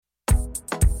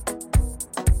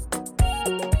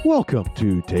Welcome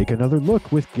to Take Another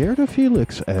Look with Gerda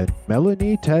Felix and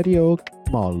Melanie Taddeo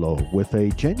Malo with a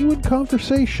genuine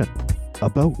conversation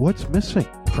about what's missing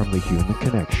from the human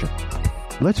connection.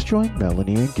 Let's join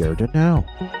Melanie and Gerda now.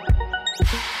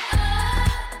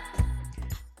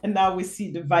 And now we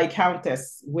see the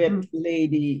Viscountess with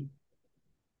Lady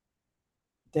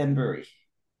Danbury.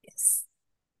 Yes.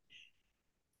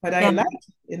 What I like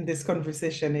in this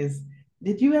conversation is,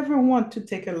 did you ever want to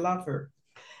take a lover?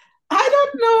 I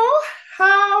don't know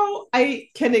how I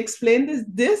can explain this.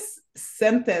 This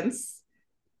sentence,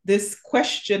 this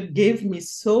question gave me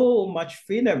so much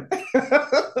freedom.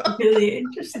 Really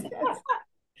interesting.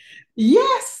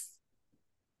 Yes.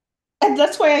 And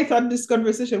that's why I thought this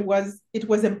conversation was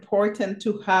important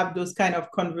to have those kind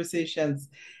of conversations.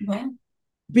 Yeah.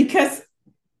 Because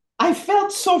I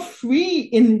felt so free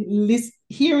in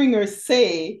hearing her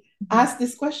ask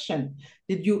this question.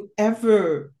 Did you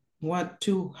ever want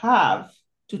to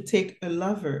take a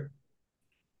lover?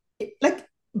 Like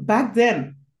back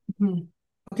then. Mm-hmm.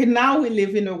 Okay, now we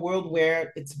live in a world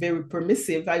where it's very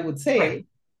permissive, I would say. Right.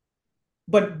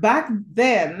 But back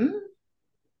then,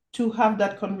 to have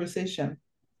that conversation.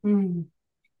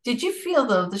 Did you feel,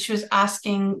 though, that she was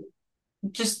asking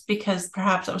just because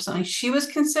perhaps that was something she was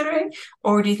considering,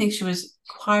 or do you think she was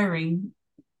inquiring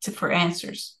for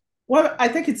answers? Well, I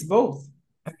think it's both.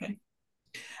 Okay.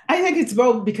 I think it's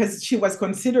both because she was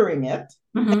considering it,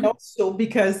 and also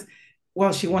because,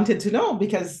 well, she wanted to know,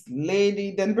 because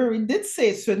Lady Danbury did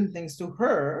say certain things to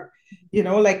her,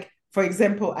 like, for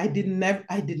example, I did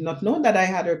not know that I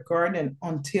had a garden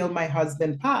until my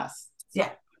husband passed.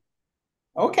 Yeah.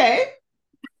 Okay.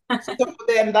 So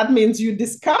then that means you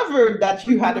discovered that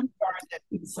you had a garden.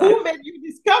 Exactly. Who made you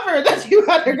discover that you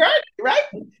had a garden, right?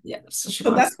 Yeah.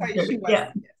 So that's why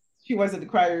she was an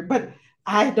inquiry. But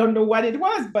I don't know what it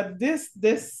was, but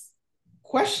this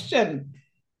question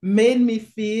made me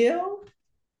feel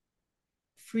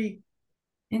free.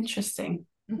 Interesting.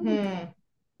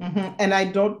 And I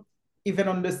don't even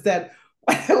understand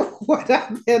what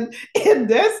happened in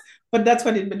this, but that's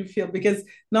what it made me feel, because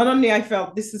not only I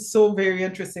felt this is so very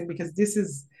interesting, because this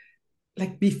is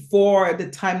like before the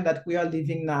time that we are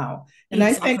living now. And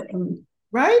exactly. I think,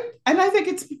 right? And I think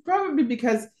it's probably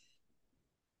because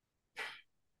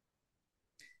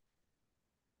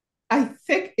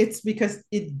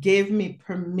it gave me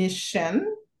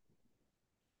permission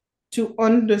to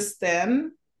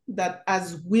understand that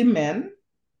as women,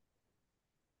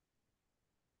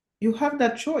 you have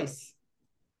that choice.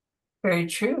 Very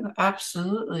true.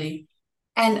 Absolutely.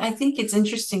 And I think it's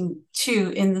interesting,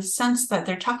 too, in the sense that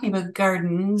they're talking about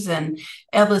gardens and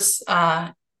Ellis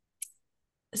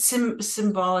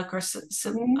symbolic or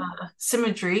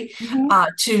symmetry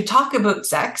to talk about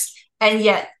sex. And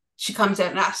yet she comes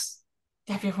out and asks,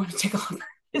 have you ever want to take a look?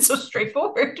 It's so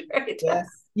straightforward, right?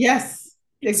 Yes,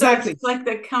 exactly. So it's like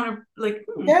the counter, like,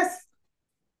 Yes.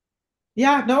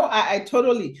 Yeah, no, I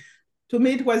totally, to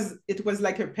me, it was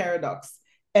like a paradox.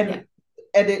 And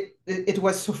it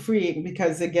was so freeing,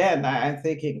 because again, I'm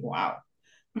thinking, wow,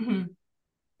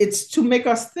 it's to make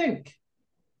us think.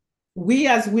 We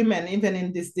as women, even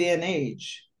in this day and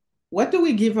age, what do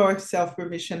we give ourselves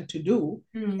permission to do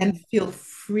and feel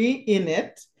free in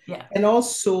it? Yeah. And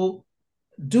also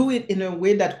do it in a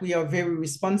way that we are very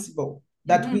responsible,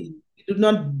 that we do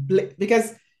not,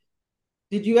 because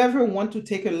did you ever want to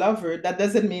take a lover? That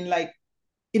doesn't mean like,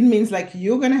 it means like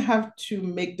you're going to have to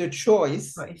make the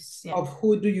choice of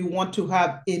who do you want to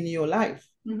have in your life.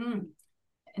 And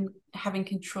having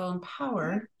control and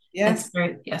power. Yes.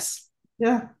 Yes.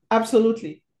 Yeah,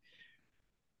 absolutely.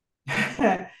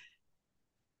 And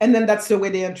then that's the way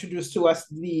they introduced to us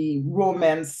the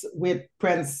romance with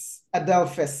Prince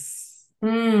Adelphus.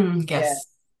 Yes.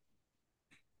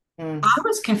 I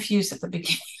was confused at the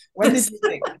beginning. What did you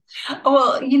think?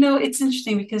 Well, it's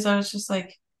interesting, because I was just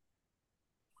like,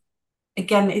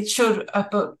 again, it showed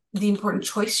about the important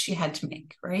choice she had to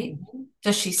make, right?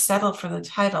 Does she settle for the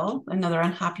title, another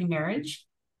unhappy marriage?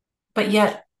 But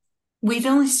yet we'd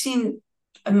only seen,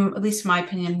 at least in my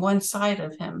opinion, one side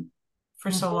of him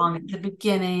for so long. At the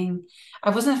beginning,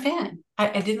 I wasn't a fan.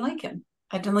 I didn't like him.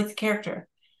 I didn't like the character.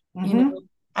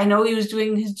 I know he was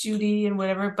doing his duty and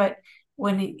whatever, but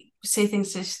when he say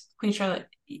things to Queen Charlotte,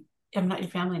 I'm not your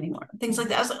family anymore, things like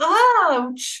that, I was like,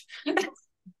 ouch.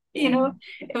 It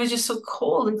was just so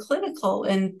cold and clinical,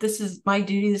 and this is my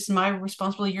duty, this is my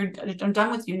responsibility, I'm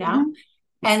done with you now.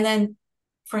 And then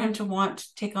for him to want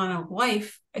to take on a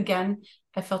wife again,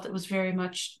 I felt it was very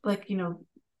much like,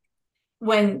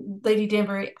 when Lady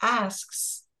Danbury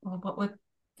asks, well, what would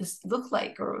this look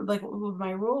like, or like what would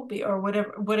my role be, or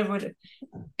whatever.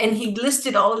 And he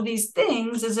listed all of these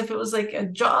things as if it was like a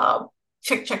job.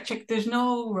 Check, check, check. There's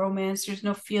no romance, there's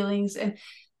no feelings. And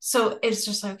so it's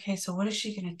just like, okay, so what is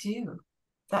she gonna do?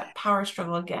 That power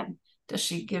struggle again. Does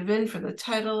she give in for the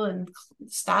title and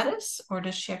status, or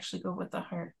does she actually go with the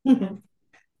heart?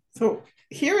 So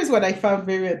here is what I found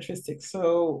very interesting.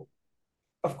 So,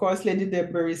 of course, Lady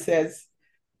Denbury says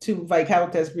to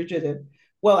Viscountess Bridgerton,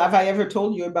 well, have I ever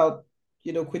told you about,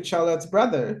 Queen Charlotte's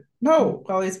brother? No,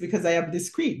 well, it's because I am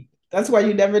discreet. That's why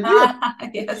you never do it.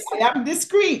 Yes. I am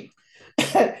discreet.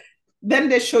 Then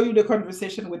they show you the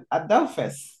conversation with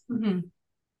Adolphus.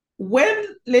 When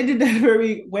Lady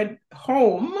Denbury went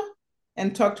home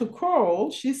and talked to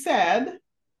Coral, she said,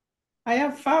 I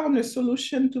have found a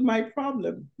solution to my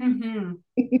problem. And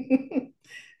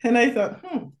I thought,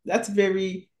 that's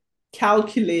very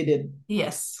calculated.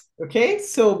 Yes. Okay,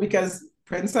 so because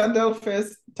Prince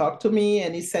Adolphus talked to me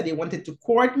and he said he wanted to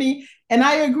court me, and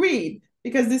I agreed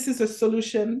because this is a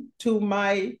solution to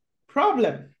my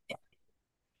problem. Yeah.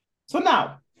 So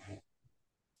now,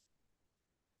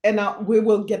 and now we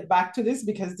will get back to this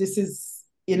because this is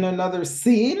in another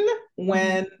scene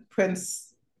when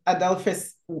Prince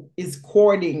Adolphus is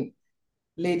courting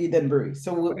Lady Denbury.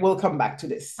 So we'll come back to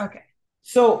this. Okay.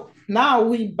 So now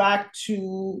we back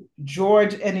to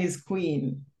George and his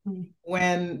queen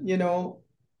when,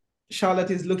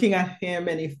 Charlotte is looking at him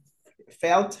and he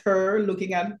felt her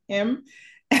looking at him.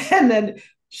 And then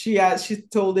she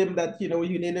told him that, you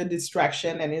need a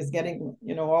distraction, and he's getting,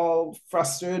 all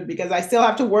frustrated because I still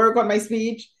have to work on my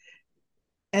speech.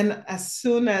 And as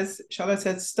soon as Charlotte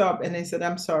said, stop, and he said,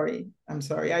 I'm sorry,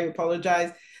 I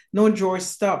apologize. No, George,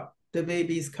 stop. The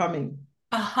baby is coming.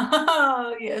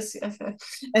 Oh, yes.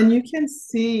 And you can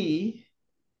see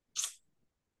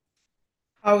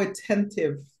how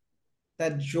attentive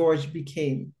that George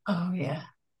became. Oh, yeah.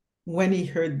 When he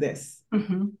heard this.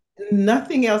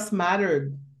 Nothing else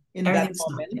mattered in that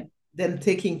moment than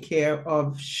taking care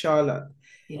of Charlotte.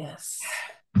 Yes.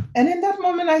 And in that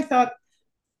moment, I thought,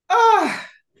 I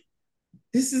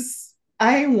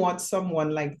want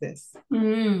someone like this.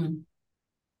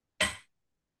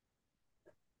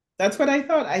 That's what I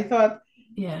thought. I thought,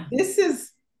 this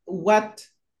is what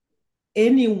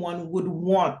anyone would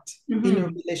want in a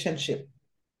relationship.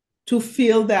 To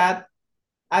feel that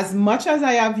as much as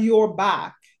I have your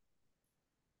back,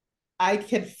 I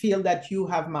can feel that you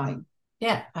have mine.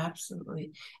 Yeah,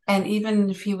 absolutely. And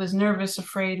even if he was nervous,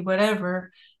 afraid,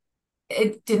 whatever,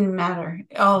 it didn't matter.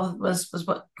 All it was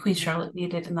what Queen Charlotte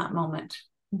needed in that moment.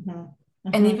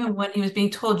 And even when he was being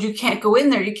told, you can't go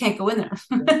in there,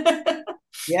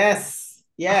 Yes.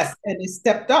 And he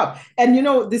stepped up. And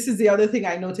this is the other thing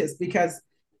I noticed, because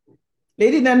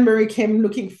Lady Denbury came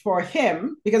looking for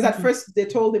him, because at first they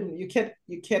told him you can't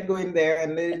go in there,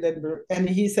 and Lady Denbury, and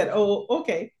he said, oh,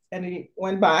 okay. And he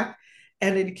went back,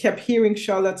 and he kept hearing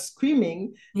Charlotte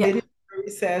screaming. Lady Denbury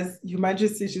says, Your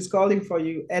Majesty, she's calling for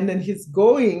you. And then he's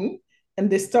going, and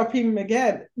they stop him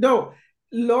again. No,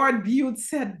 Lord Bute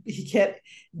said he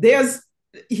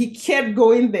can't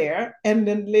go in there. And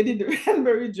then Lady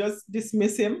Denbury just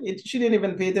dismissed him. She didn't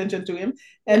even pay attention to him.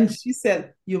 And she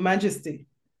said, Your Majesty.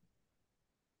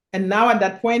 And now at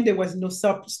that point, there was no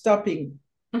stopping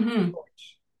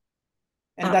George.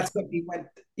 And that's when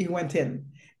he went in.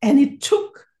 And he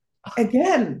took,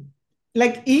 again,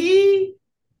 like he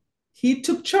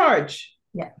took charge.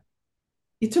 Yeah.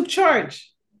 He took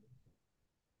charge.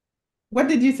 What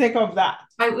did you think of that?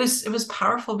 It was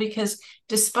powerful, because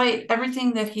despite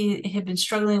everything that he had been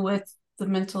struggling with, the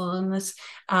mental illness,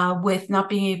 with not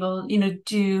being able,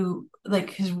 do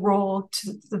like his role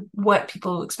to what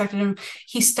people expected him,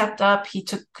 he stepped up, he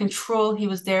took control, he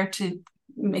was there to,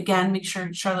 again, make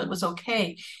sure Charlotte was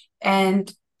okay,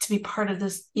 and to be part of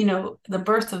this, the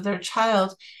birth of their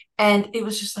child. And it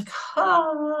was just like,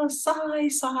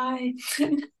 sigh.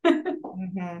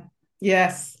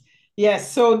 Yes.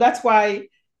 So that's why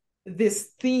this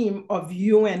theme of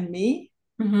you and me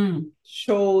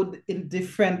showed in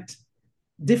different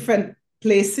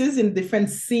places, in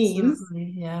different scenes.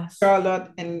 Yes.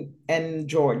 Charlotte and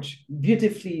George,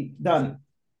 beautifully done.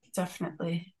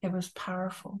 Definitely. It was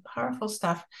powerful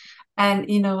stuff. And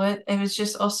you know what? It was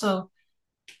just also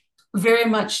very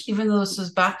much, even though this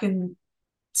was back in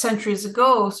centuries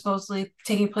ago, supposedly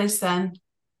taking place then,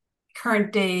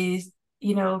 current days,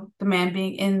 the man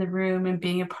being in the room and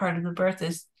being a part of the birth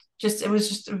it was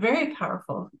just a very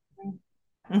powerful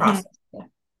process. Yeah.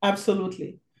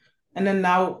 Absolutely. And then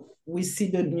now we see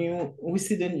the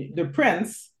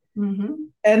prince.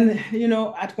 And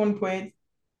at one point,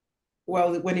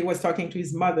 when he was talking to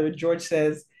his mother, George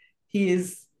says he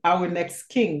is our next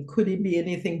king? Could he be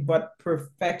anything but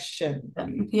perfection?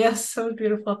 Yes, so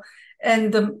beautiful.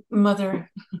 And the mother,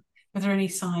 are there any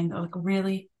sign? Like,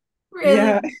 really, really,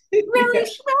 Yeah. really? Yeah.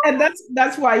 And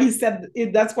that's why he said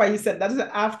it, that's why he said that's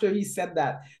after he said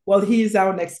that. Well, he is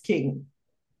our next king.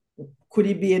 Could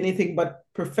he be anything but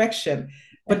perfection?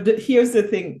 But here's the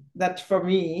thing that for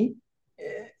me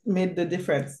made the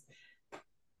difference.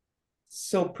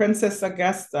 So Princess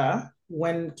Augusta,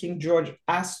 when King George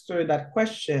asked her that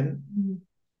question,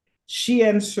 she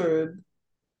answered,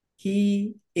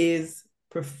 "He is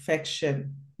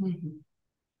perfection."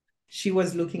 She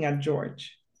was looking at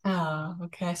George. Oh,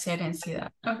 okay. I see. I didn't see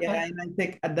that. Okay. Yeah, and I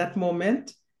think at that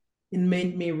moment, it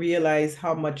made me realize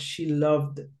how much she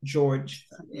loved George.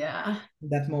 Yeah. In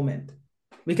that moment.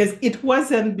 Because it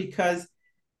wasn't because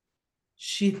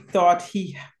she thought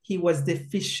he was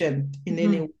deficient in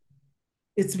any way.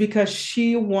 It's because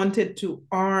she wanted to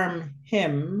arm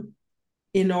him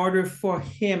in order for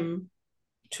him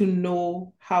to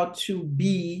know how to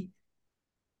be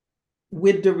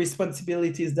with the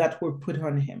responsibilities that were put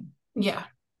on him. Yeah.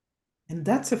 And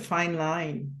that's a fine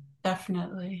line.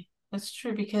 Definitely. That's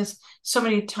true because so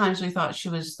many times we thought she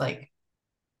was like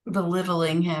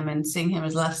belittling him and seeing him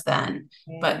as less than.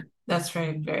 But that's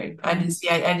very, very, I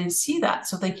didn't see that.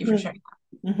 So thank you for sharing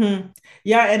that.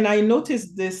 Yeah, and I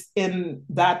noticed this in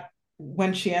that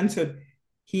when she answered,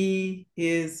 "He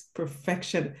is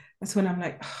perfection." That's when I'm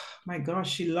like, oh my gosh,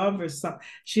 she loves her son.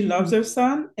 She loves her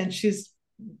son, and she's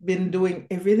been doing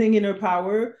everything in her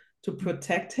power to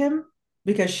protect him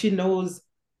because she knows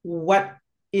what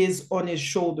is on his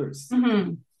shoulders.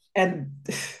 And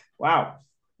wow,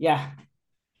 yeah.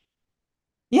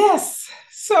 Yes.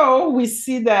 So we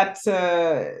see that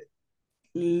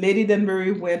Lady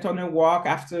Danbury went on a walk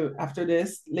after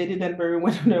this. Lady Danbury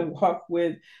went on a walk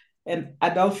with an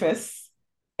Adolphus,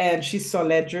 and she saw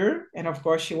Ledger, and of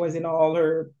course she was in all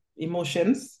her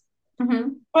emotions.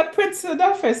 But Prince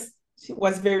Adolphus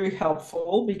was very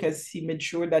helpful because he made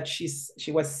sure that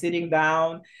she was sitting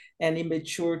down, and he made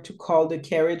sure to call the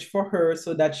carriage for her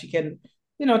so that she can,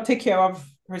 take care of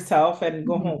herself and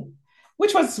go home,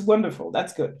 which was wonderful.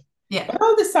 That's good. Yeah. But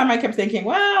all this time I kept thinking,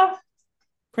 well,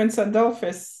 Prince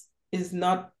Adolphus is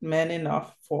not man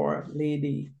enough for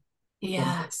Lady.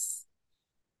 Yes,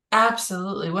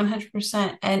 absolutely,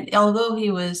 100%. And although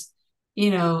he was,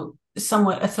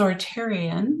 somewhat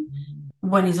authoritarian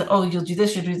when he's like, "Oh, you'll do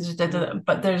this, you'll do this,"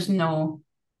 but there's no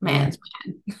man's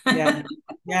man.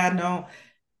 Yeah, no.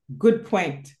 Good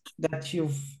point that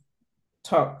you've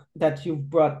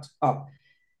brought up.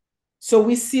 So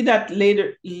we see that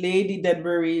later Lady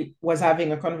Danbury was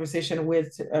having a conversation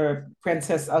with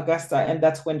Princess Augusta, and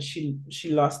that's when she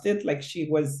lost it.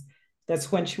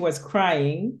 That's when she was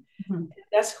crying.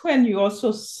 That's when you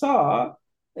also saw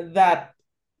that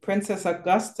Princess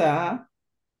Augusta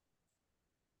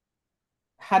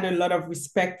had a lot of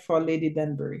respect for Lady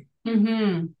Danbury.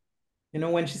 When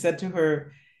she said to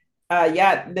her,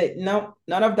 no,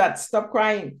 none of that. Stop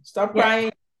crying. Stop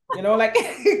crying. Like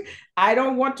I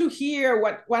don't want to hear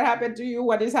what happened to you,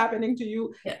 what is happening to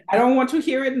you. I don't want to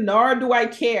hear it, nor do I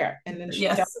care. And then she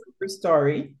tells her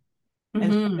story,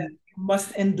 and she said, you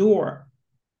must endure.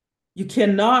 You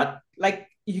cannot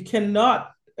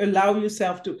allow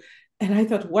yourself to. And I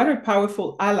thought, what a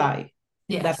powerful ally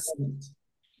in that moment.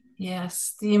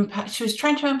 Yes, the impact. She was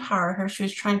trying to empower her. She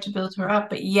was trying to build her up,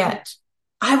 but yet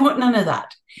I want none of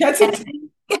that. That's it.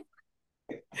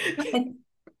 I think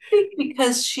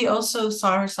because she also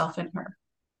saw herself in her,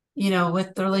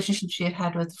 with the relationship she had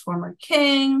had with the former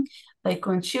king, like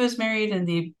when she was married and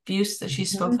the abuse that she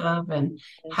spoke of and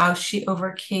how she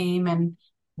overcame and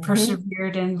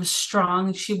persevered and was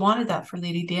strong. She wanted that for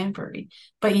Lady Danbury,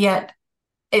 but yet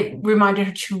it reminded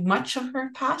her too much of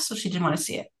her past, so she didn't want to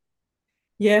see it.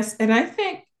 Yes, and I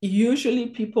think usually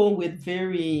people with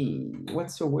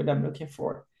what's the word I'm looking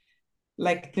for?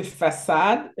 Like the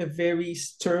facade, a very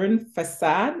stern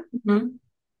facade,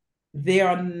 they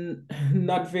are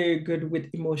not very good with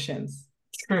emotions.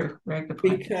 True, very good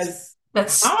point. Because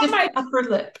that's stiff upper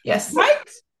lip. Yes, right.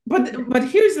 But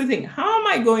here's the thing: how am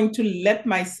I going to let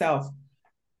myself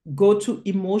go to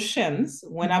emotions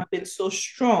when I've been so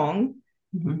strong?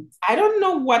 I don't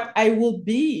know what I will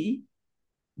be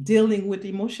dealing with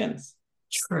emotions.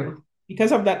 True.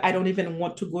 Because of that, I don't even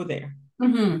want to go there.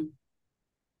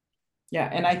 Yeah,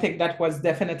 and I think that was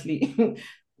definitely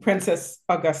Princess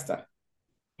Augusta.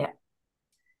 Yeah.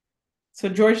 So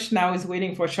George now is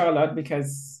waiting for Charlotte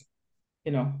because,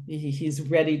 he's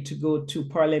ready to go to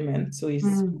Parliament. So he's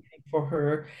waiting for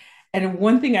her. And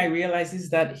one thing I realized is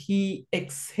that he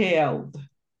exhaled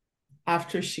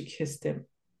after she kissed him.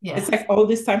 It's like all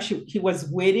this time he was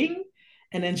waiting,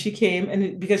 And then she came,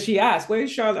 and because she asked, "Where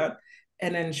is Charlotte?"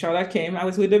 And then Charlotte came. I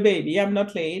was with the baby. I'm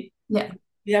not late. Yeah.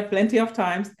 We have plenty of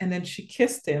times. And then she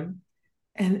kissed him.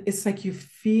 And it's like you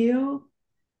feel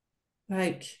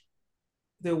like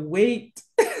the weight.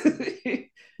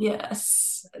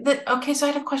 Yes. Okay, so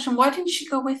I had a question. Why didn't she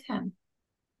go with him?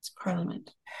 It's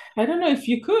Parliament. I don't know if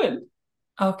you could,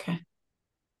 Okay.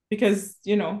 because,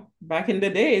 back in the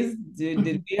days,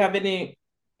 did we have any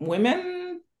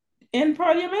women in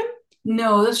Parliament?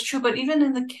 No, that's true. But even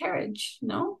in the carriage,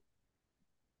 no?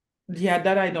 Yeah,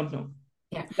 that I don't know.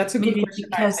 Yeah. That's a good Maybe question.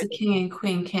 because the king and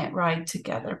queen can't ride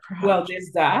together, Well, perhaps.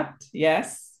 there's that.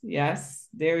 Yes, yes,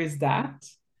 there is that.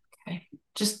 Okay.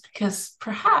 Just because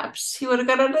perhaps he would have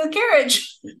got out of the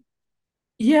carriage.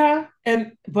 Yeah,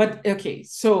 but okay,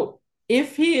 so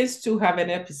if he is to have an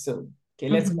episode, okay,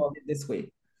 let's call it this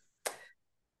way.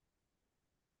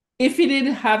 If he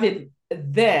didn't have it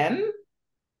then,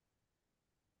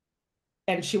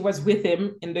 and she was with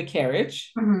him in the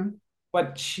carriage,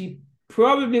 but she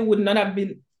probably would not have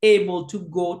been able to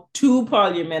go to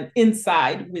Parliament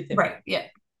inside with him. Right, yeah.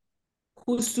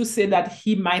 Who's to say that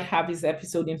he might have his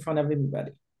episode in front of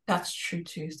everybody? That's true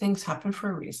too. Things happen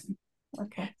for a reason.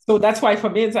 Okay. So that's why for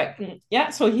me, it's like, yeah,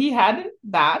 so he had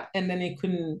that, and then he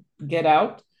couldn't get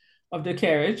out of the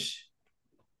carriage.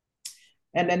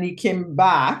 And then he came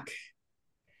back,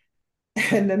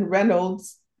 and then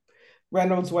Reynolds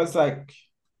was like,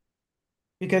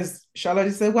 because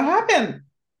Charlotte said, "What happened?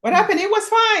 What happened? It was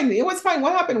fine. It was fine.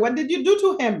 What happened? What did you do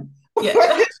to him? Yeah.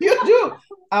 What did you do?"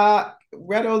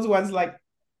 Reynolds was like,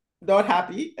 not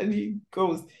happy, and he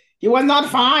goes, "He was not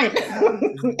fine."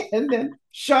 And then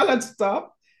Charlotte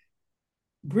stopped.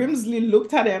 Brimsley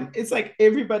looked at him. It's like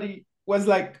everybody was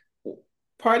like,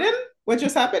 "Pardon? What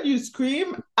just happened? You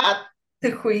scream at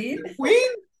the queen?" The queen?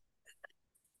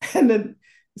 And then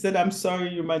he said, "I'm sorry,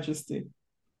 Your Majesty."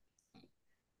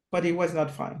 But he was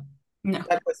not fine. No.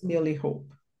 That was merely hope.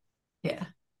 Yeah.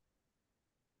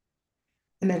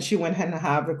 And then she went and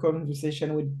have a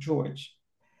conversation with George.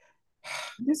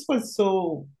 This was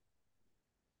so.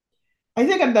 I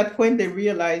think at that point they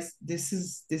realized this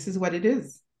is what it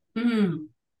is.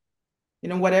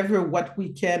 Whatever what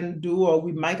we can do or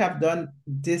we might have done,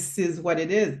 this is what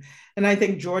it is. And I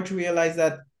think George realized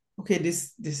that, okay,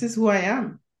 this is who I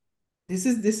am. This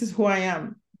is who I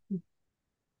am.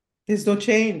 There's no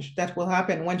change that will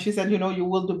happen. When she said, you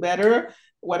will do better,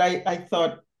 what I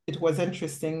thought it was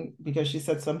interesting, because she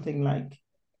said something like,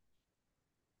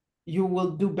 "You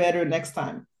will do better next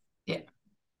time." Yeah.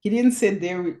 He didn't say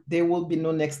there will be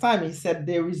no next time. He said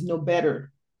there is no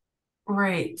better.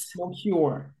 Right. No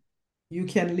cure. You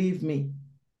can leave me.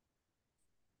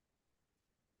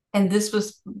 And this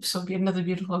was another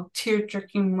beautiful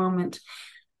tear-jerking moment.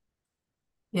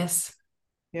 Yes.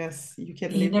 Yes, you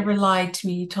can You leave never me. lied to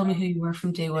me. You told me who you were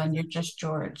from day one. You're just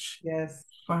George. Yes.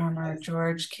 Farmer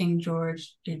George, King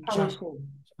George. You're Powerful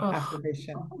just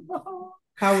affirmation.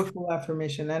 Powerful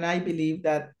affirmation. And I believe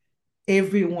that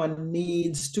everyone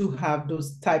needs to have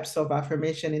those types of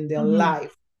affirmation in their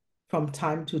life from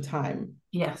time to time.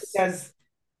 Yes. Because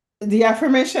the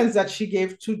affirmations that she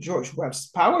gave to George was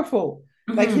powerful.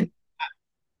 Like,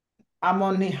 I'm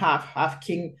only half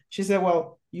king. She said,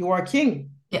 "Well, you are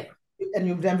king. Yeah. And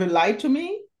you've never lied to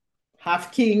me.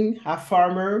 Half king, half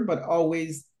farmer, but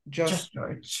always just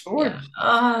George. Yeah.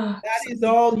 That is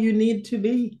all you need to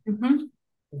be."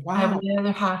 Wow. I have the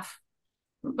other half.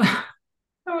 That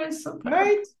was so powerful.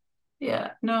 Right?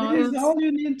 Yeah. No, it is all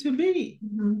you need to be.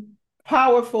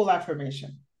 Powerful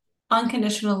affirmation.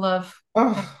 Unconditional love.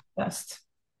 Oh, best.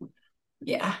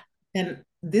 Yeah. And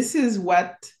this is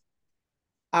what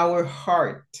our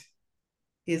heart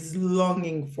is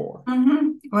longing for.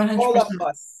 100%. All of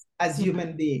us as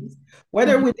human beings.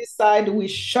 Whether we decide we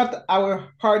shut our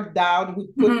heart down, we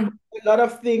put a lot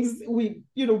of things, we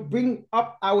bring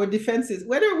up our defenses,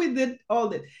 whether we did all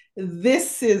that,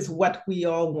 this is what we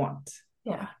all want.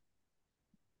 Yeah.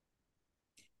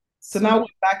 So now we're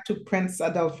back to Prince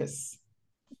Adolphus.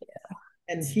 Yeah.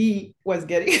 And he was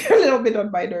getting a little bit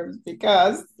on my nerves,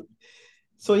 because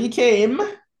so he came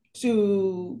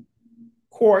to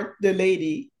court the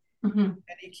lady, and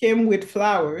he came with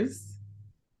flowers,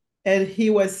 and he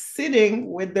was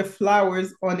sitting with the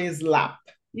flowers on his lap.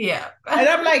 Yeah. And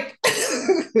I'm like,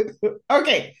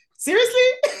 okay,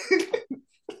 seriously?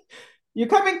 You're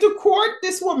coming to court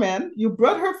this woman, you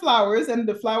brought her flowers, and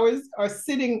the flowers are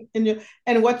sitting in you.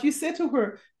 And what you say to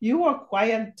her, "You are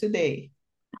quiet today."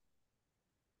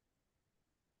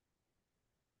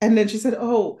 And then she said,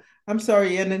 "Oh, I'm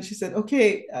sorry." And then she said,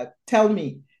 "Okay, tell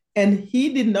me." And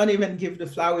he did not even give the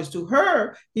flowers to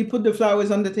her. He put the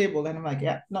flowers on the table. And I'm like,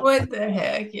 yeah, no. What the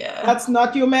heck? Yeah. That's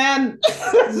not your man.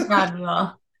 Not at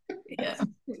all. Yeah.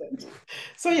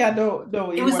 So yeah,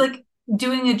 no. It was like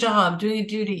doing a job, doing a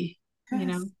duty, you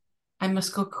know. Yes. I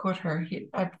must go court her.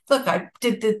 Look, I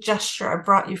did the gesture. I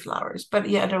brought you flowers, but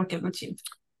yeah, I don't give them to you.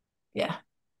 Yeah.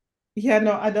 Yeah,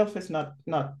 no, Adolf is not.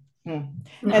 No.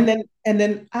 And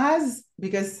then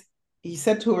because he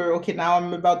said to her, okay, now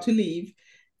I'm about to leave.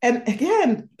 And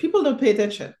again, people don't pay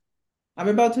attention. I'm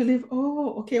about to leave.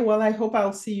 Oh, okay. Well, I hope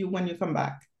I'll see you when you come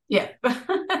back. Yeah.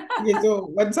 Yeah, so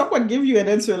when someone gives you an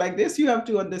answer like this, you have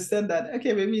to understand that,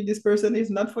 okay, maybe this person is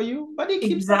not for you, but he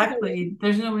keeps on going. Exactly.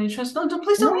 There's no interest. No,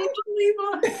 please don't leave.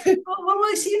 Don't leave. When will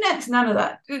I see you next? None of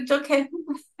that. It's okay.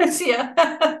 See ya.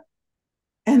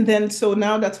 And then, so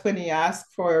now that's when he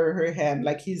asked for her hand,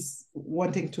 like he's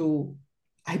wanting to,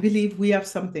 I believe we have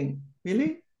something.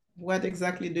 Really? What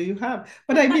exactly do you have?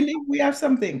 But I believe we have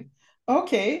something.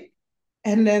 Okay.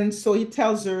 And then, so he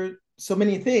tells her so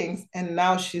many things, and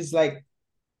now she's like,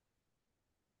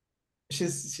 she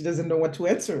doesn't know what to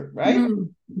answer, right?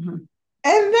 Mm-hmm.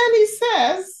 And then he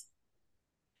says,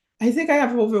 I think I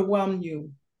have overwhelmed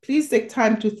you. Please take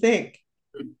time to think.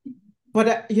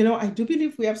 But I do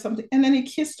believe we have something. And then he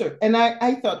kissed her. And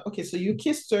I thought, okay, so you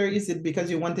kissed her. Is it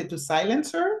because you wanted to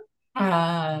silence her?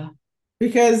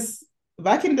 Because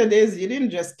back in the days, you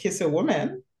didn't just kiss a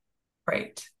woman.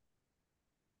 Right.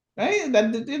 Right?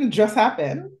 That didn't just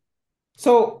happen.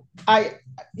 So I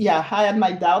had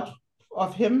my doubt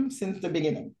of him since the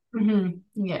beginning.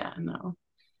 Mm-hmm. Yeah, no.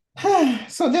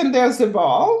 So then there's the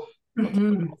ball.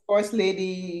 Mm-hmm. Of course,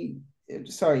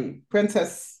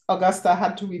 Princess Augusta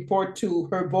had to report to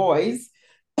her boys.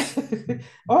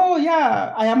 Oh,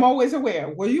 yeah, I am always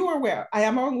aware. Were you aware? I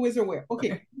am always aware.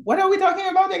 Okay, what are we talking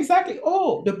about exactly?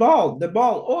 Oh, the ball.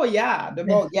 Oh, yeah, the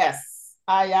ball. Yes,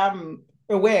 I am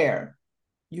aware.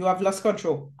 You have lost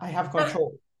control. I have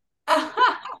control.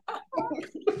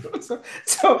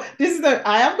 So this is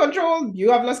I have control.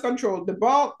 You have lost control. The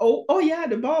ball. Oh yeah,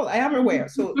 the ball. I am aware.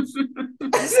 So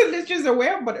let's just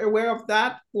aware, but aware of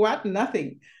that. What?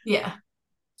 Nothing. Yeah.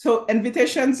 So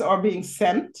invitations are being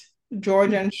sent.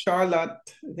 George and Charlotte,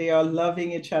 they are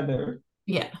loving each other.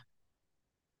 Yeah.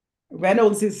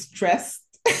 Reynolds is stressed.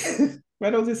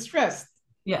 Reynolds is stressed.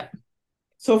 Yeah.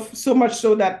 So much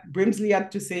so that Brimsley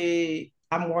had to say,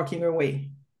 I'm walking away.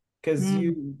 Because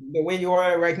the way you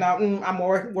are right now, I'm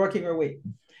working away.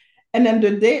 And then the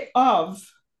day of,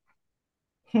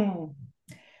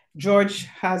 George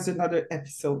has another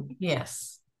episode.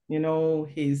 Yes.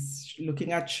 He's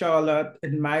looking at Charlotte,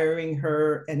 admiring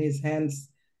her, and his hands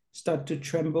start to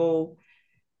tremble.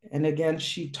 And again,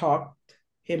 she talked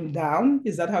him down.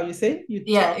 Is that how you say?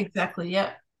 Exactly.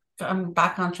 Yeah. I'm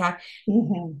back on track.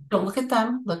 Mm-hmm. Don't look at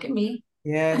them. Look at me.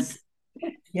 Yes.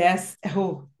 Yes.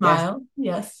 Oh, smile.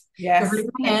 Yes. Yes.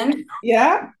 My hand.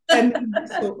 Yeah. And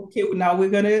so, okay, now we're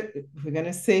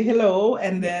gonna say hello,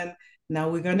 and then now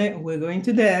we're going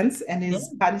to dance, and he's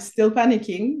still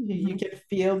panicking. Mm-hmm. You can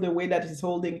feel the way that he's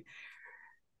holding.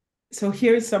 So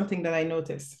here's something that I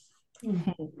noticed.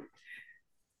 Mm-hmm.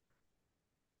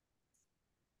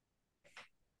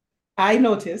 I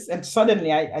noticed, and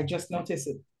suddenly I just noticed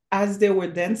it. As they were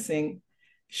dancing,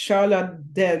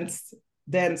 Charlotte danced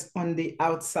on the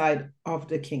outside of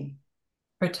the king.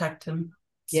 Protect him.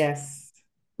 Yes.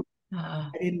 I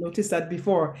didn't notice that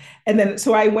before. And then,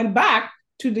 so I went back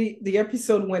to the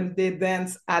episode when they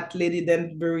danced at Lady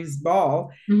Danbury's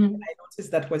ball. Mm-hmm. And I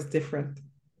noticed that was different.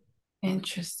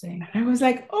 Interesting. And I was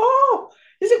like, oh,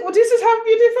 this is how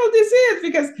beautiful this is.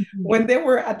 Because when they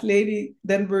were at Lady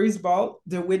Danbury's ball,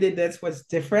 the way they danced was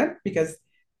different because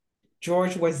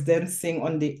George was dancing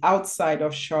on the outside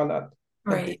of Charlotte.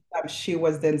 But this time she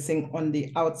was dancing on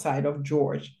the outside of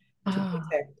George to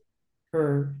protect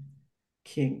her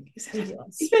king.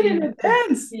 Even in a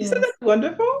dance. Isn't that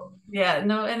wonderful? Yeah,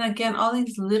 no, and again, all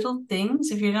these little things,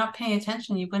 if you're not paying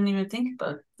attention, you wouldn't even think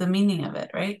about the meaning of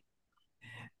it, right?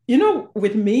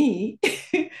 With me,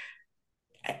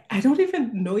 I don't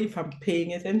even know if I'm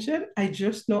paying attention. I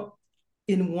just know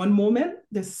in one moment,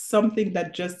 there's something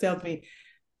that just tells me,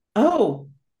 oh,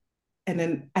 and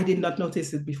then I did not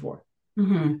notice it before.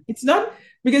 Mm-hmm. It's not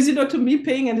because, to me,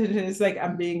 paying attention is like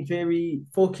I'm being very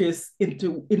focused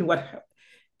in what.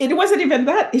 It wasn't even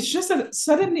that. It's just that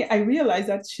suddenly I realized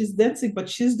that she's dancing, but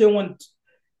she's the one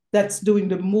that's doing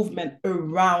the movement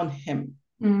around him.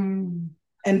 Mm.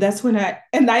 And that's when I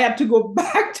had to go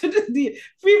back to the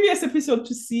previous episode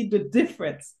to see the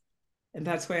difference. And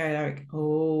that's where I like,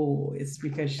 oh, it's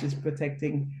because she's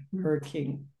protecting her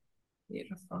king.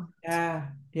 Beautiful.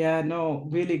 Yeah, no,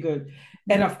 really good.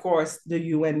 And of course, the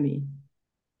you and me.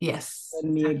 Yes.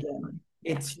 and me again.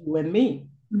 It's you and me.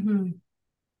 Mm-hmm.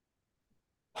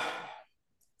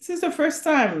 This is the first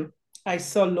time I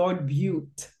saw Lord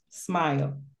Bute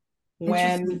smile.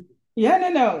 When, yeah,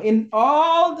 no. In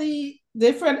all the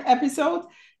different episodes,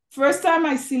 first time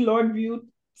I see Lord Bute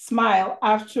smile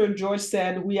after George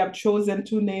said, "We have chosen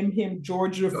to name him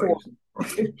George the Fourth."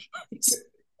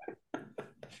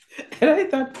 And I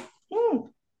thought,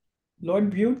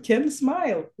 Lord Bute can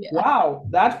smile. Yeah. Wow,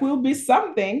 that will be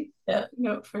something. Yeah,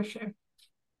 no, for sure.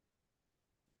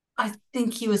 I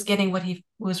think he was getting what he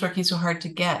was working so hard to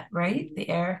get, right? The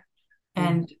heir.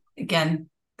 And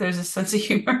again, there's a sense of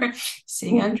humor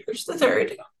seeing on George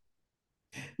III.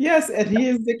 Yes, and he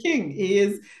is the king. He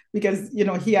is, because,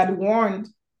 he had warned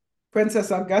Princess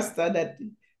Augusta that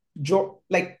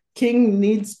king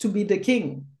needs to be the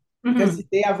king, because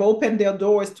they have opened their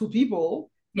doors to people.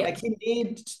 Yeah. Like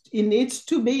he needs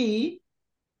to be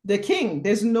the king.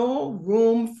 There's no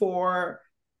room for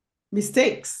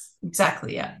mistakes.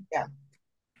 Exactly. Yeah. Yeah.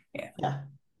 Yeah. Yeah.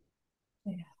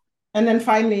 Yeah. And then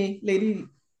finally, Lady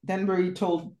Danbury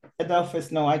told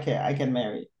Adolphus, "No, I can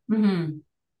marry." Mm-hmm.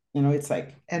 It's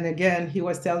like, and again, he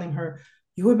was telling her,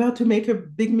 "You're about to make a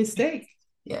big mistake."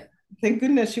 Yeah. Thank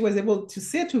goodness she was able to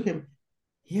say to him,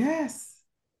 "Yes,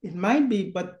 it might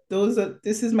be, but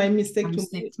this is my mistake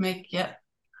to make. Yeah.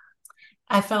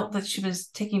 I felt that she was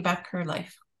taking back her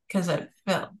life, because I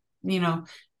felt,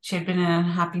 she had been in an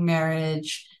unhappy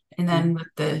marriage, and then with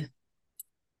the,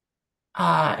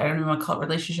 I don't know what to call it,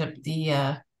 relationship,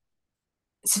 the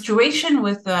situation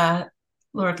with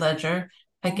Lord Ledger,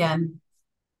 again,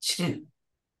 she'd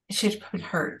been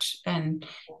hurt, and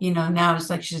now it's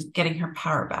like she's getting her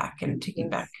power back and taking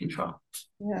back control.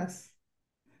 Yes.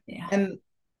 Yeah. And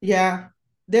yeah,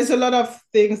 there's a lot of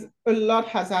things, a lot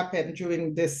has happened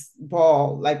during this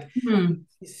ball. Like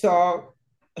we saw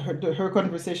her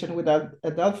conversation with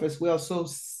Adolphus. We also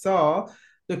saw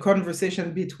the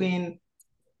conversation between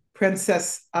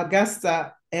Princess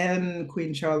Augusta and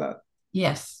Queen Charlotte.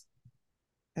 Yes.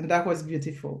 And that was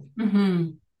beautiful.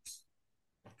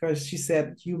 Because she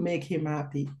said, "You make him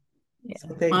happy." Yeah.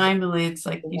 So finally, it's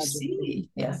like, you see.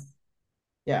 Yes.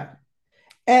 Yeah.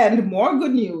 And more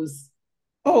good news.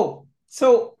 Oh,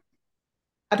 so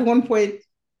at one point,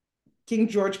 King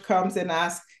George comes and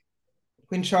asks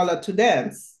Queen Charlotte to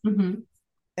dance. And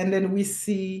then we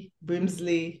see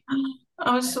Brimsley.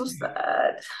 I was so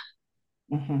sad.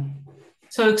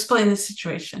 So explain the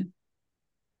situation.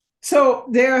 So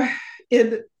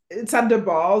it's at the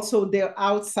ball, so they're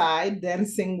outside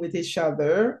dancing with each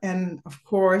other. And of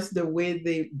course, the way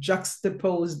they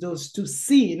juxtapose those two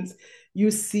scenes, you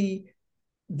see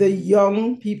the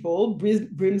young people,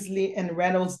 Brimsley and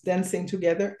Reynolds, dancing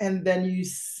together, and then you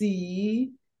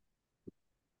see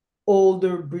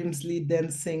older Brimsley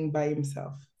dancing by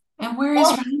himself. And where is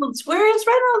Reynolds? Where is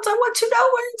Reynolds? I want to know,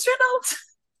 where is Reynolds?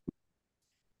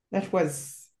 That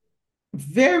was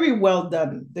very well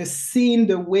done. The scene,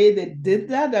 the way they did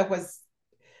that,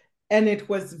 and it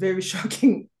was very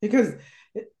shocking, because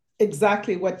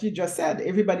exactly what you just said.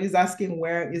 Everybody's asking,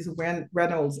 where is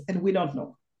Reynolds? And we don't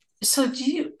know. So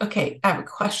okay, I have a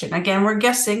question. Again, we're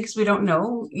guessing because we don't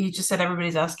know. You just said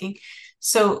everybody's asking.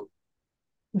 So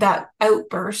that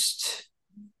outburst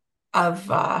of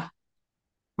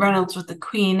Reynolds with the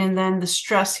Queen, and then the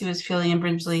stress he was feeling, and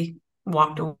Brimsley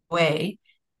walked away,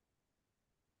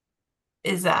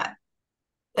 is that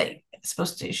like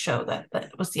supposed to show that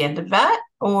was the end of that,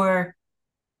 or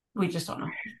we just don't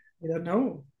know? We don't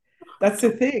know. That's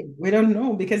the thing. We don't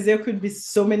know, because there could be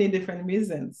so many different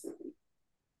reasons.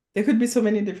 There could be so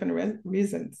many different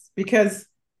reasons, because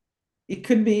it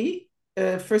could be,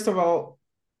 first of all,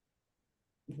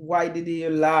 why did he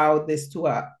allow this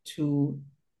to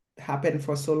happen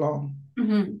for so long?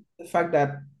 The fact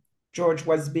that George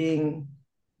was being,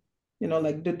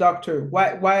 like the doctor.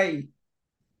 Why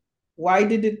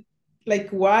did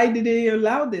he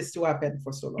allow this to happen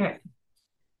for so long? Right.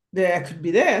 There could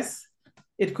be this.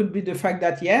 It could be the fact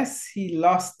that, yes, he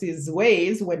lost his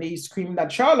ways when he screamed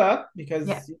at Charlotte, because,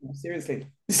 seriously,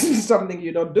 this is something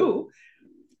you don't do.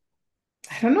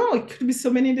 I don't know. It could be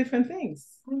so many different things.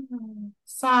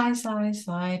 Sigh.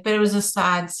 But it was a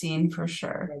sad scene for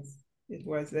sure. It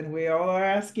was. And we all are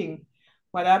asking,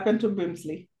 what happened to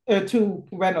Brimsley, to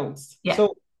Reynolds? Yeah.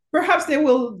 So perhaps they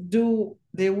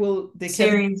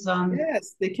series can.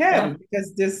 Yes, they can,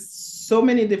 because there's so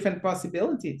many different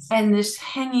possibilities. And there's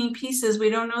hanging pieces we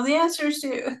don't know the answers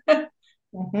to.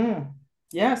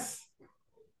 Yes,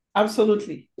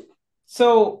 absolutely.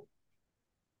 So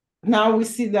now we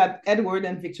see that Edward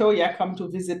and Victoria come to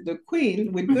visit the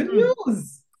Queen with good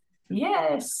news.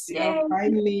 Yes.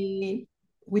 Finally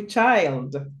with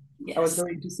child. Yes. I was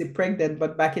going to say pregnant,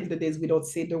 but back in the days, we don't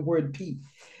say the word P.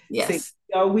 Yes.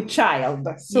 Say, with child.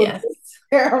 So yes.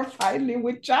 they're finally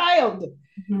with child.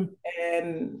 Mm-hmm.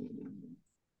 And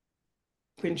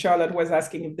Queen Charlotte was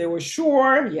asking if they were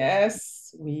sure.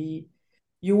 Yes,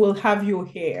 you will have your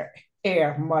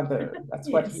heir, mother. That's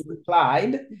what he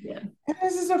replied. Yeah. And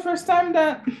this is the first time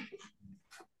that,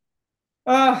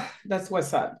 that's what's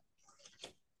sad.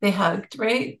 They hugged,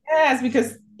 right? Yes,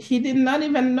 because he did not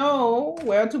even know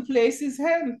where to place his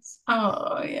hands.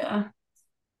 Oh, yeah.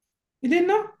 He didn't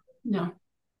know? No.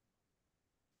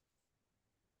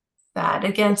 That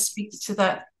again speaks to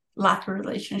that lack of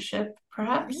relationship,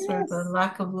 perhaps, Yes. or the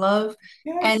lack of love.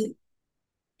 Yes. And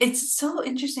it's so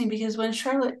interesting because when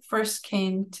Charlotte first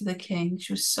came to the king,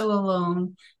 she was so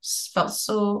alone, felt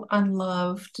so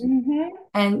unloved,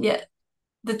 and yet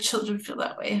the children feel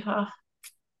that way, huh?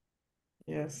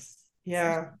 Yes.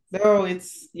 Yeah. No,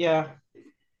 it's, yeah.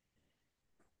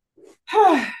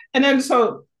 And then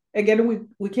so again,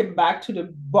 we came back to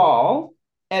the ball,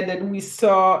 and then we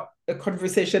saw a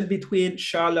conversation between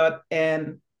Charlotte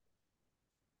and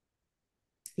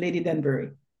Lady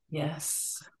Danbury.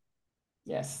 Yes.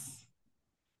 Yes.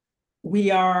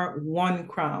 We are one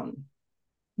crown.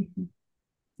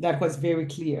 That was very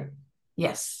clear.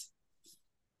 Yes.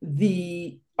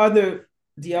 The other,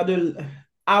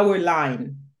 our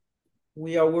line,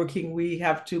 we are working, we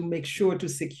have to make sure to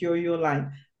secure your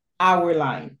line. Our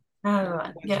line.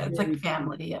 Yeah, it's like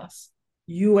family, yes.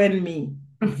 You and me,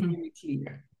 very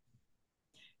clear.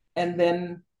 And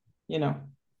then,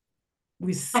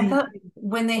 we see. I thought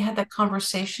when they had that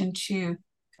conversation too,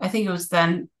 I think it was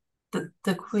then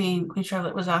the Queen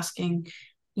Charlotte was asking,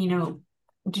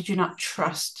 did you not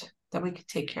trust that we could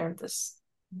take care of this?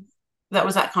 That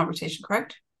was that conversation,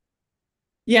 correct?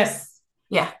 Yes.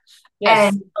 Yeah.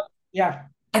 Yes. And yeah.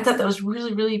 I thought that was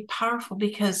really, really powerful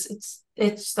because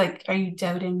it's like, are you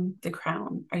doubting the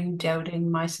crown? Are you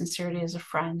doubting my sincerity as a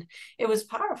friend? It was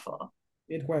powerful.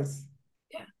 It was.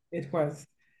 Yeah. It was.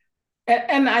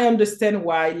 And I understand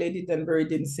why Lady Danbury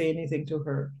didn't say anything to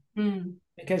her.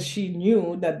 Because she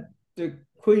knew that the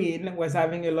Queen was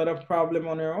having a lot of problem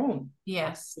on her own.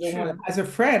 Yes. True. As a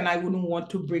friend, I wouldn't want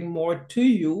to bring more to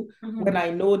you when I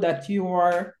know that you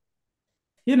are,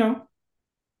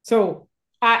 So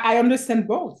I understand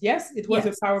both. Yes, it was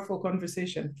a powerful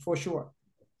conversation for sure.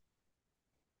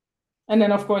 And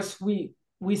then, of course,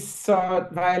 we saw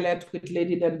Violet with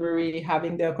Lady Danbury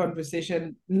having their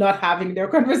conversation, not having their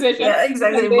conversation. Yeah,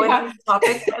 exactly.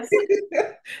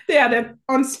 They had an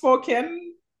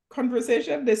unspoken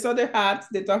conversation. They saw the hat.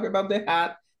 They talk about the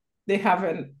hat. They have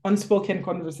an unspoken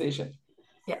conversation.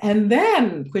 Yeah. And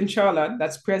then Queen Charlotte,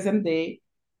 that's present day,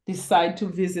 decide to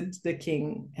visit the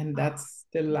king. And that's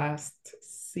the last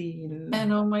scene.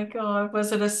 And oh my God,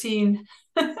 was it a scene?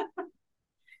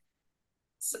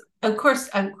 So, of course,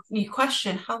 you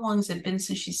question how long has it been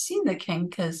since she's seen the king,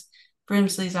 because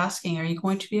Brimsley's asking, are you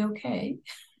going to be okay?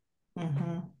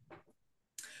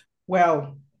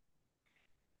 Well,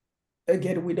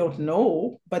 again, we don't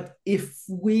know, but if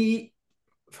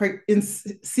in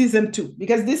season 2,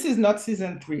 because this is not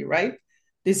season 3, right?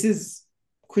 This is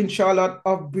Queen Charlotte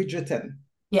of Bridgerton.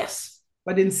 Yes.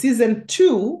 But in season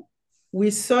 2, we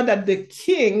saw that the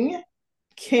king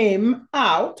came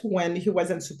out when he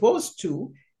wasn't supposed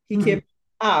to. He came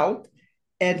out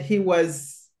and he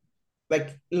was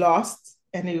like lost,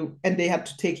 and they had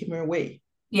to take him away.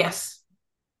 Yes.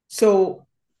 So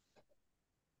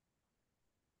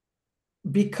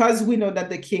because we know that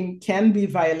the king can be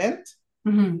violent,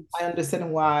 I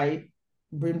understand why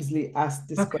Brimsley asked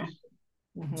this question.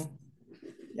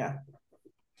 Yeah.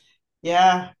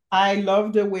 Yeah, I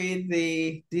love the way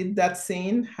they did that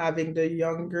scene, having the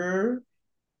younger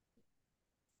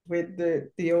with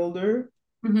the older,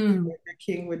 the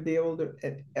king with the older.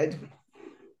 It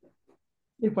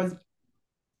was,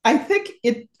 I think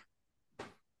it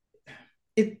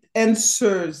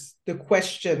answers the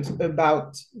questions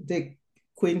about the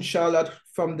Queen Charlotte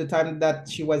from the time that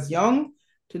she was young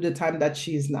to the time that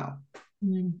she is now.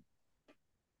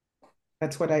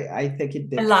 That's what I think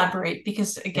it did. Elaborate,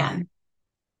 because again.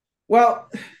 Well,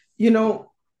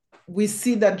 we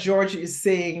see that George is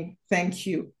saying thank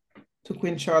you to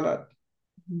Queen Charlotte.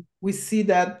 We see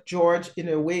that George, in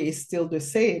a way, is still the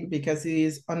same because he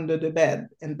is under the bed.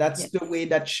 And that's the way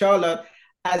that Charlotte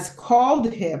has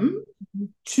called him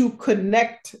to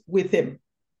connect with him.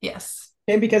 Yes.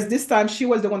 Okay, because this time she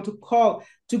was the one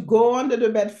to go under the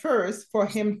bed first for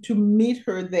him to meet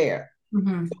her there.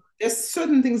 So there's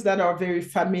certain things that are very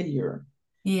familiar.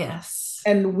 Yes.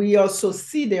 And we also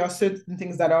see there are certain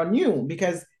things that are new,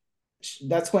 because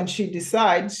that's when she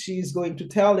decides she's going to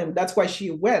tell him. That's why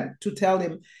she went to tell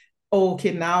him oh,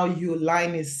 okay, now your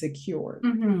line is secured.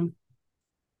 Mm-hmm.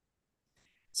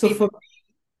 So for me,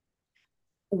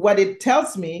 what it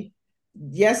tells me,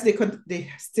 yes, they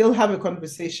still have a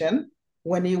conversation.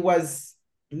 When he was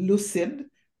lucid,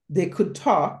 they could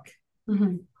talk.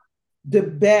 Mm-hmm. The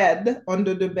bed,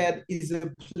 under the bed, is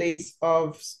a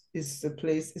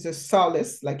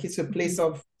solace, like it's a place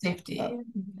of safety.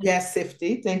 Yes,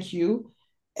 safety. Thank you.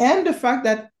 And the fact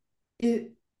that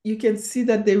you can see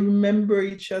that they remember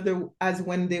each other as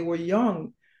when they were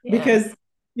young, because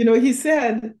he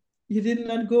said, "You did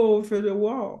not go over the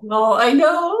wall." No, I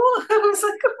know. I was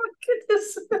like, oh my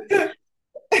goodness.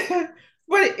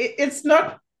 But it's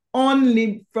not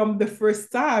only from the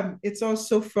first time, it's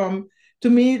also to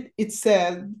me, it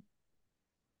said,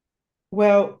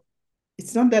 well,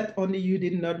 it's not that only you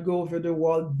did not go over the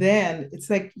wall then, it's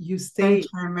like you stayed.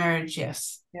 For marriage,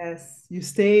 yes. Yes, you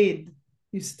stayed.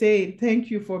 You stayed. Thank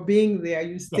you for being there.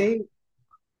 You stayed.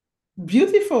 Yeah.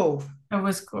 Beautiful. It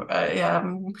was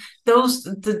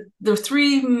the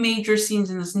three major scenes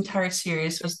in this entire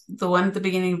series was the one at the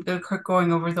beginning, the Kirk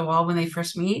going over the wall when they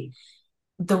first meet,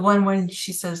 the one when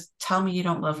she says, "Tell me you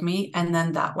don't love me," and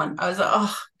then that one. I was like,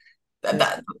 oh,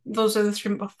 those are the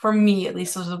three, for me at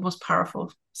least, those are the most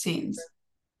powerful scenes.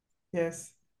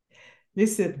 Yes.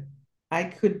 Listen, I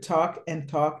could talk and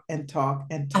talk and talk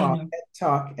and talk and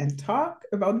talk and talk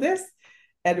about this,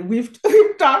 and we've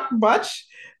talked much.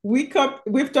 We've talked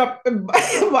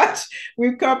much.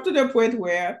 We've come to the point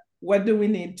where, what do we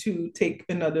need to take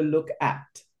another look at?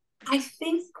 I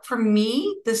think for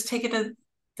me,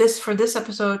 for this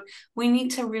episode, we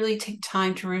need to really take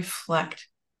time to reflect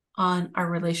on our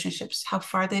relationships, how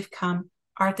far they've come.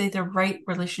 Are they the right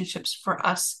relationships for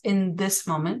us in this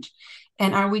moment?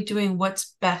 And are we doing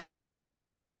what's best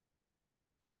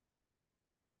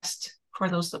for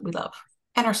those that we love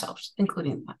and ourselves,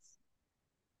 including them?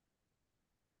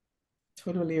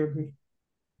 Totally agree.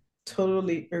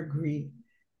 Totally agree.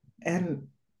 And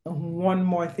one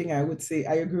more thing I would say,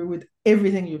 I agree with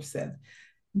everything you've said.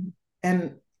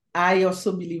 And I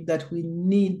also believe that we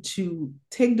need to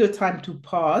take the time to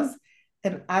pause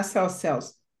and ask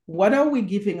ourselves, what are we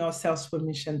giving ourselves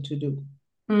permission to do?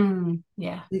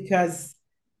 Yeah. Because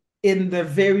in the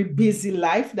very busy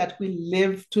life that we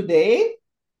live today,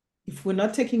 if we're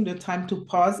not taking the time to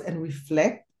pause and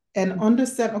reflect and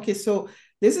understand, okay, so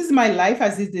this is my life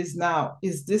as it is now.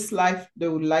 Is this life the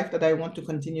life that I want to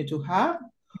continue to have?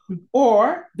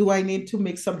 Or do I need to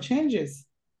make some changes?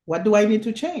 What do I need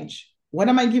to change? What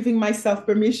am I giving myself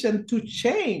permission to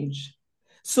change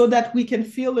so that we can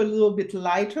feel a little bit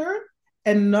lighter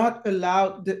and not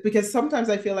allow, because sometimes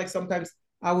I feel like sometimes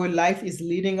our life is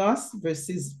leading us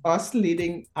versus us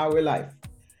leading our life.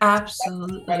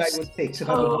 Absolutely. That's what I would take.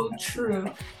 So true.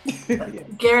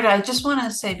 Gerda, I just want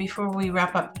to say before we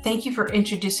wrap up, thank you for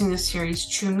introducing this series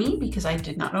to me, because I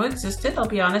did not know it existed. I'll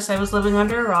be honest, I was living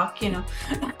under a rock,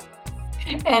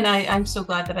 And I'm so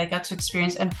glad that I got to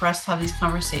experience and for us to have these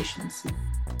conversations.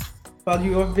 Well,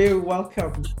 you are very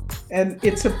welcome. And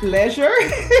it's a pleasure.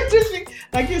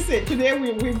 Like you said, today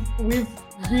we've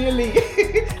really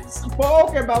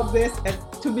spoke about this. And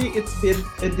to me, it's been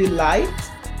a delight.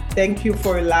 Thank you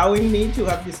for allowing me to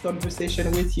have this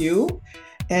conversation with you.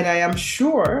 And I am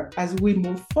sure as we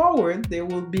move forward, there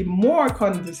will be more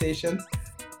conversations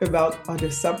about other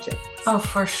subjects. Oh,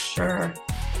 for sure.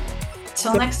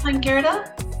 Till next time,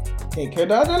 Gerda. Take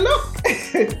another look.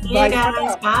 Bye,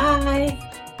 guys. Bye.